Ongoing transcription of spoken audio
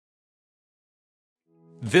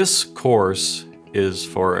This course is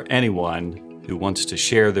for anyone who wants to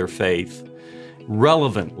share their faith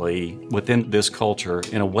relevantly within this culture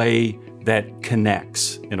in a way that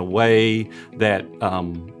connects, in a way that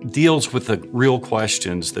deals with the real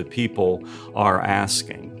questions that people are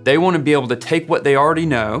asking. They want to be able to take what they already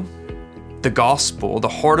know, the gospel, the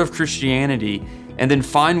heart of Christianity, and then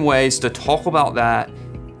find ways to talk about that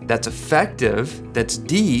that's effective, that's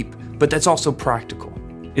deep, but that's also practical.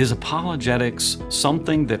 Is apologetics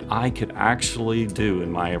something that I could actually do in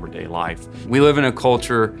my everyday life? We live in a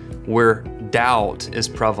culture where doubt is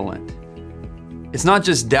prevalent. It's not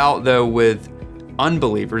just doubt, though, with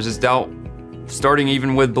unbelievers. It's doubt starting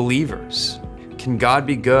even with believers. Can God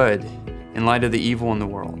be good in light of the evil in the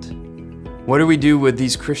world? What do we do with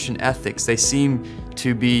these Christian ethics? They seem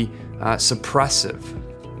to be suppressive.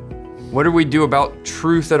 What do we do about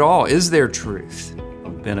truth at all? Is there truth?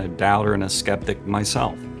 I've been a doubter and a skeptic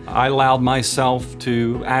myself. I allowed myself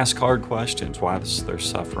to ask hard questions. Why is there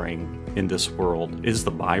suffering in this world? Is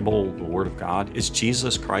the Bible the Word of God? Is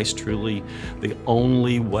Jesus Christ truly the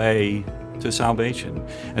only way to salvation?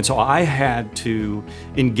 And so I had to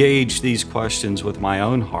engage these questions with my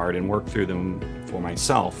own heart and work through them for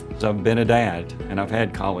myself. I've been a dad, and I've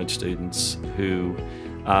had college students who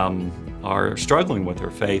are struggling with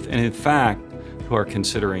their faith, and in fact, who are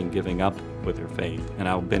considering giving up with their faith. And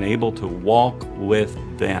I've been able to walk with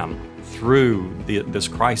them through this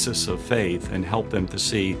crisis of faith and help them to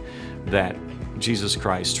see that Jesus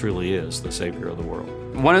Christ truly is the Savior of the world.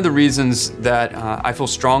 One of the reasons that I feel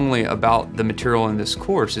strongly about the material in this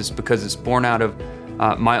course is because it's born out of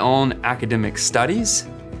my own academic studies,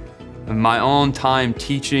 my own time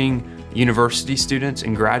teaching university students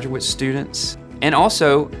and graduate students, and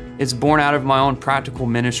also it's born out of my own practical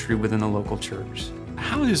ministry within the local church.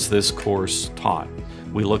 How is this course taught?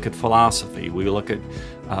 We look at philosophy, we look at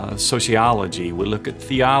sociology, we look at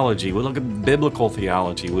theology, we look at biblical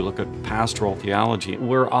theology, we look at pastoral theology.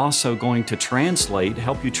 We're also going to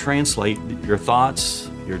help you translate your thoughts,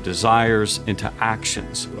 your desires into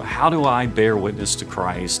actions. How do I bear witness to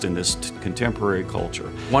Christ in this contemporary culture?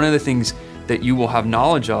 One of the things that you will have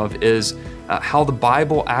knowledge of is how the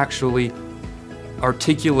Bible actually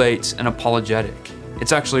articulates an apologetic.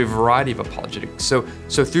 It's actually a variety of apologetics. So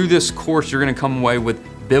through this course, you're going to come away with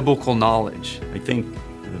biblical knowledge. I think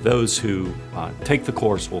those who take the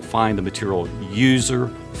course will find the material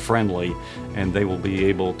user-friendly, and they will be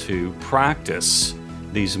able to practice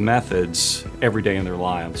these methods every day in their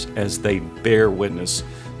lives as they bear witness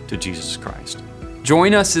to Jesus Christ.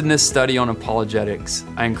 Join us in this study on apologetics.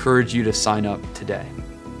 I encourage you to sign up today.